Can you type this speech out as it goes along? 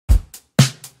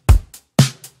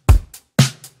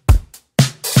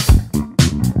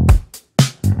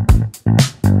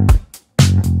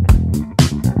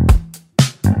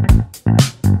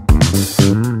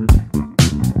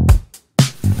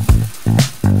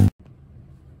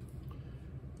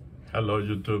Hello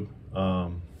YouTube.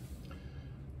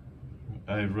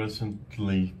 I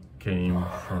recently came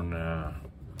from a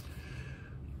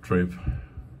trip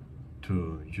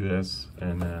to US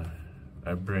and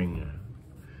I bring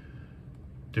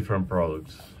different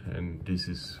products, and this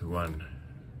is one: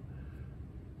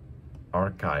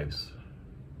 Archives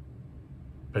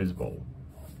Baseball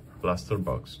Blaster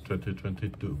Box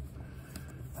 2022.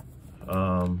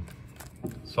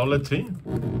 So let's see.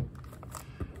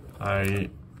 I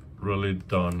really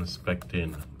don't expect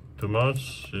in too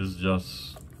much. It's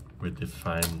just with the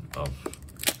fun of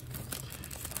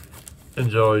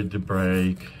enjoy the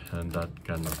break and that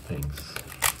kind of things.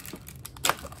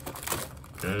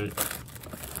 Okay.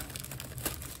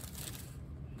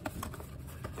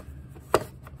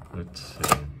 Let's see.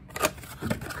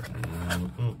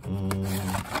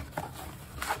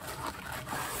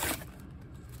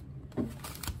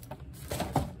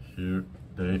 Here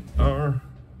they are.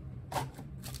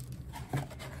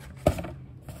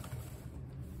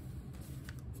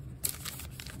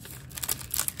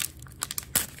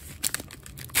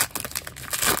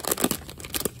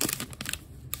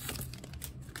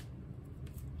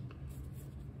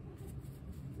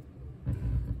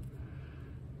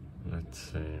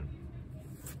 Let's see.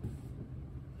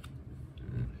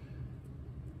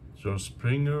 Joe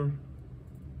Springer.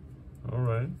 All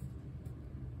right.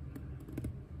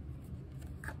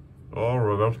 Oh,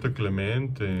 Roberto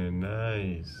Clemente.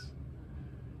 Nice.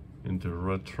 Into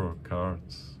retro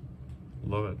cards.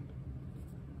 Love it.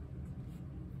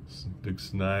 Dick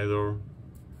Snyder.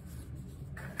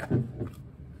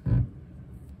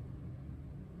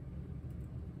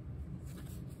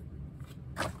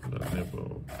 Let me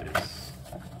move this.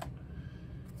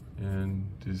 And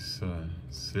this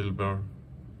silver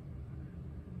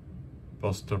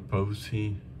Buster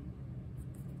Posey.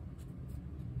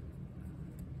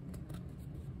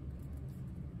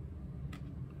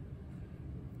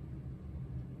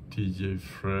 TJ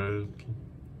Fred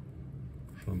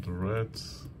from the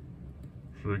Reds.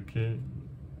 Rookie.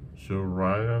 Joe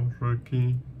Ryan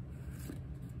rookie.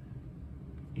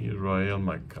 Israel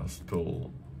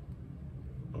McCastle.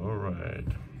 All right.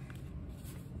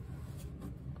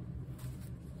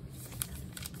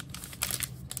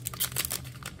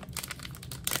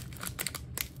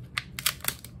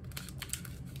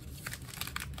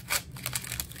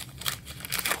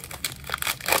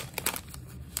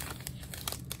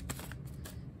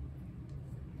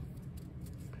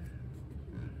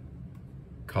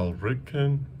 Cal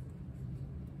Ripken,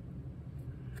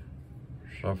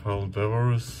 Rafael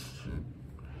Devers,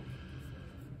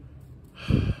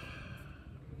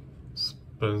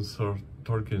 Spencer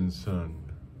Torkelson,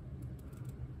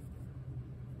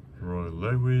 Royce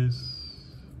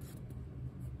Lewis,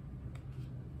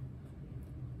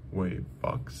 Wade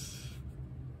Bucks,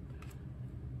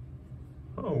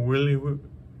 oh, Willie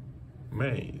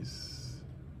Mays,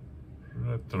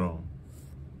 retro,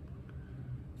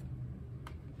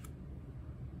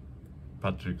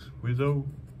 Patrick's Widow,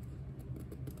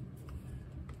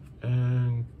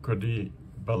 and Cody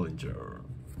Bellinger.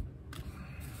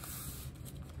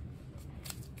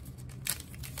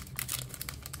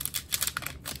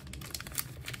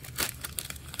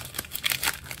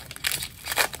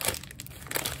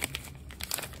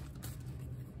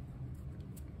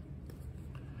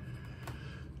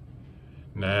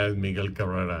 Nice, Miguel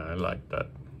Cabrera, I like that.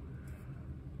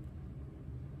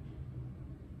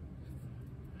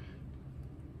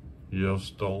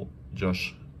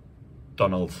 Josh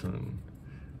Donaldson,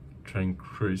 Trent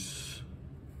Chris,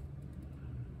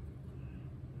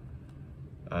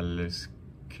 Alex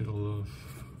Kirilov,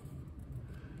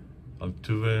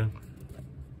 Altuve,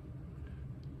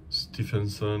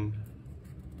 Stephenson,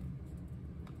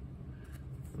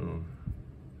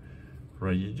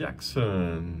 Ray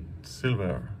Jackson,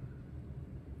 silver,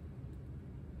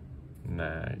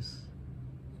 nice.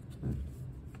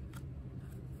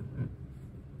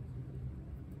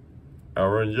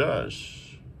 Aaron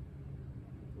Judge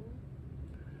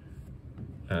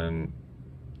and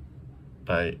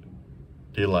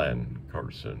Dylan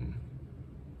Carlson.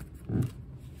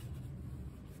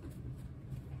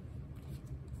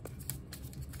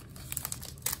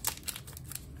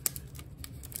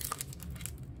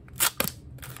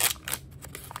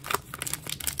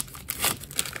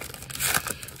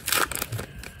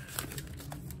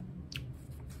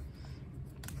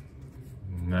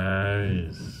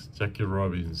 Nice. Jackie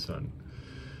Robinson.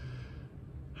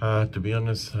 To be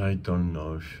honest, I don't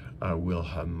know if I will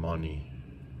have money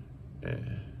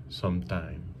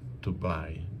sometime to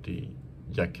buy the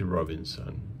Jackie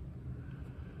Robinson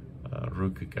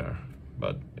rookie card.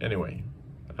 But anyway,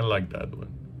 I like that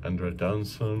one. Andre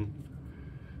Johnson,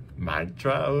 Mike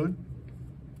Trout.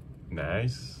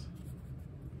 Nice.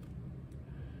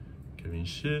 Kevin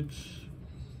Sheets.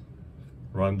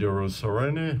 Randy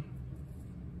Rosarene.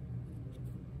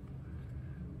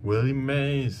 Willie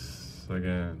Mays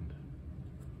again.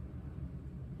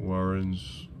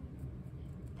 Warren's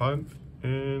punt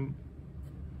and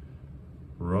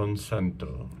Ron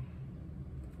Santo.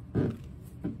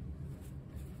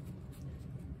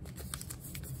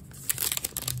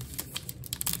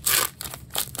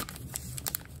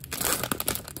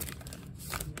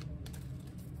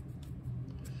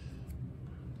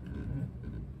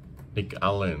 Nick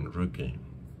Allen, rookie.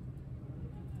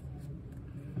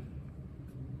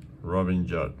 Robin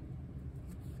Judd.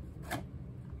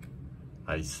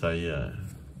 Isaiah.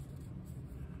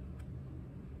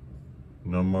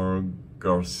 Nomar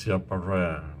Garcia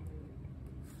Parra.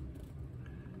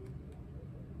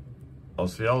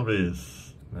 Ozzy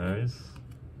Alvis. Nice.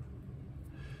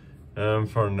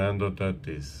 And Fernando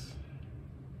Tatis.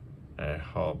 I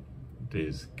hope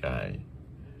this guy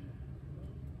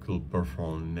could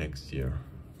perform next year.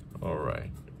 All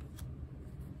right.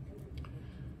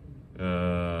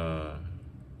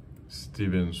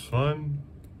 Steven Kwan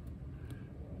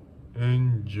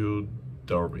and Jude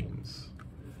Darvins.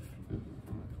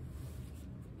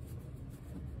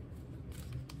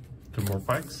 2 more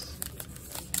packs.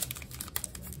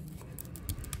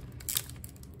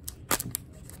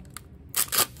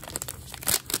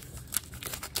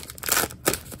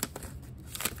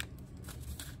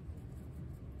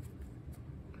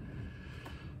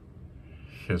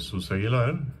 Jesus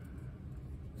Aguilar,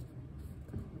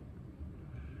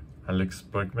 Alex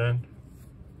Bregman,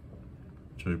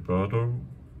 Joey Votto,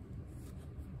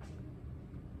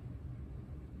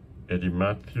 Eddie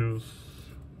Matthews,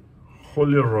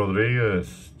 Julio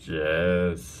Rodriguez,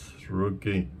 yes,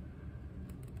 rookie,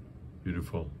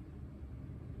 beautiful.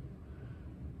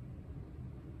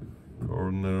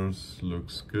 Corners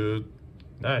looks good,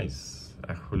 nice.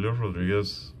 A Julio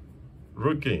Rodriguez,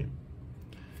 rookie.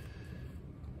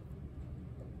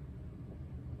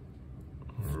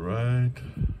 Right,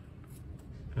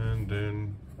 and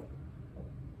then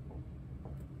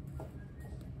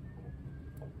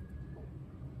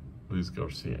Luis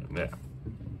Garcia. Now,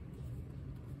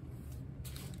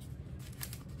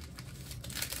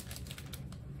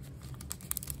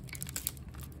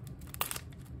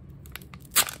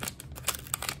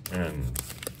 and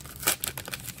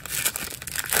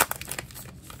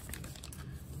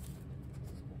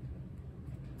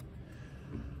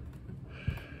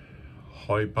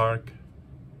Hoy Park,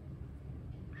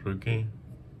 rookie.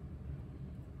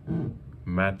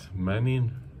 Matt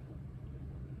Manning,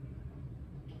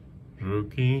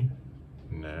 rookie,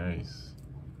 nice.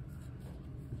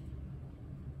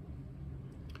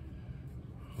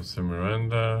 Jose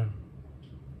Miranda,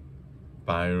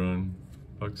 Byron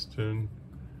Buxton,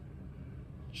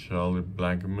 Charlie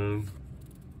Blackmon,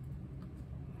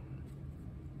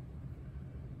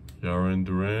 Yaren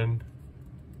Duran,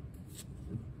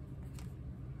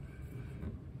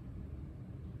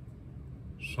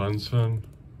 Swanson,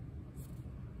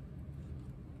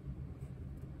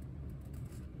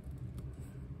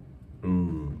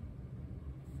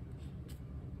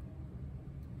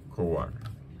 Kowak,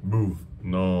 boo,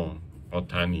 no,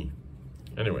 Otani.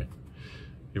 Anyway,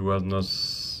 it was not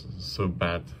so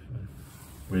bad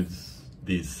with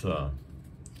this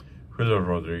Julio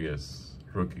Rodriguez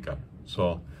rookie card.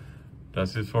 So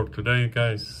that's it for today,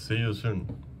 guys. See you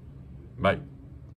soon. Bye.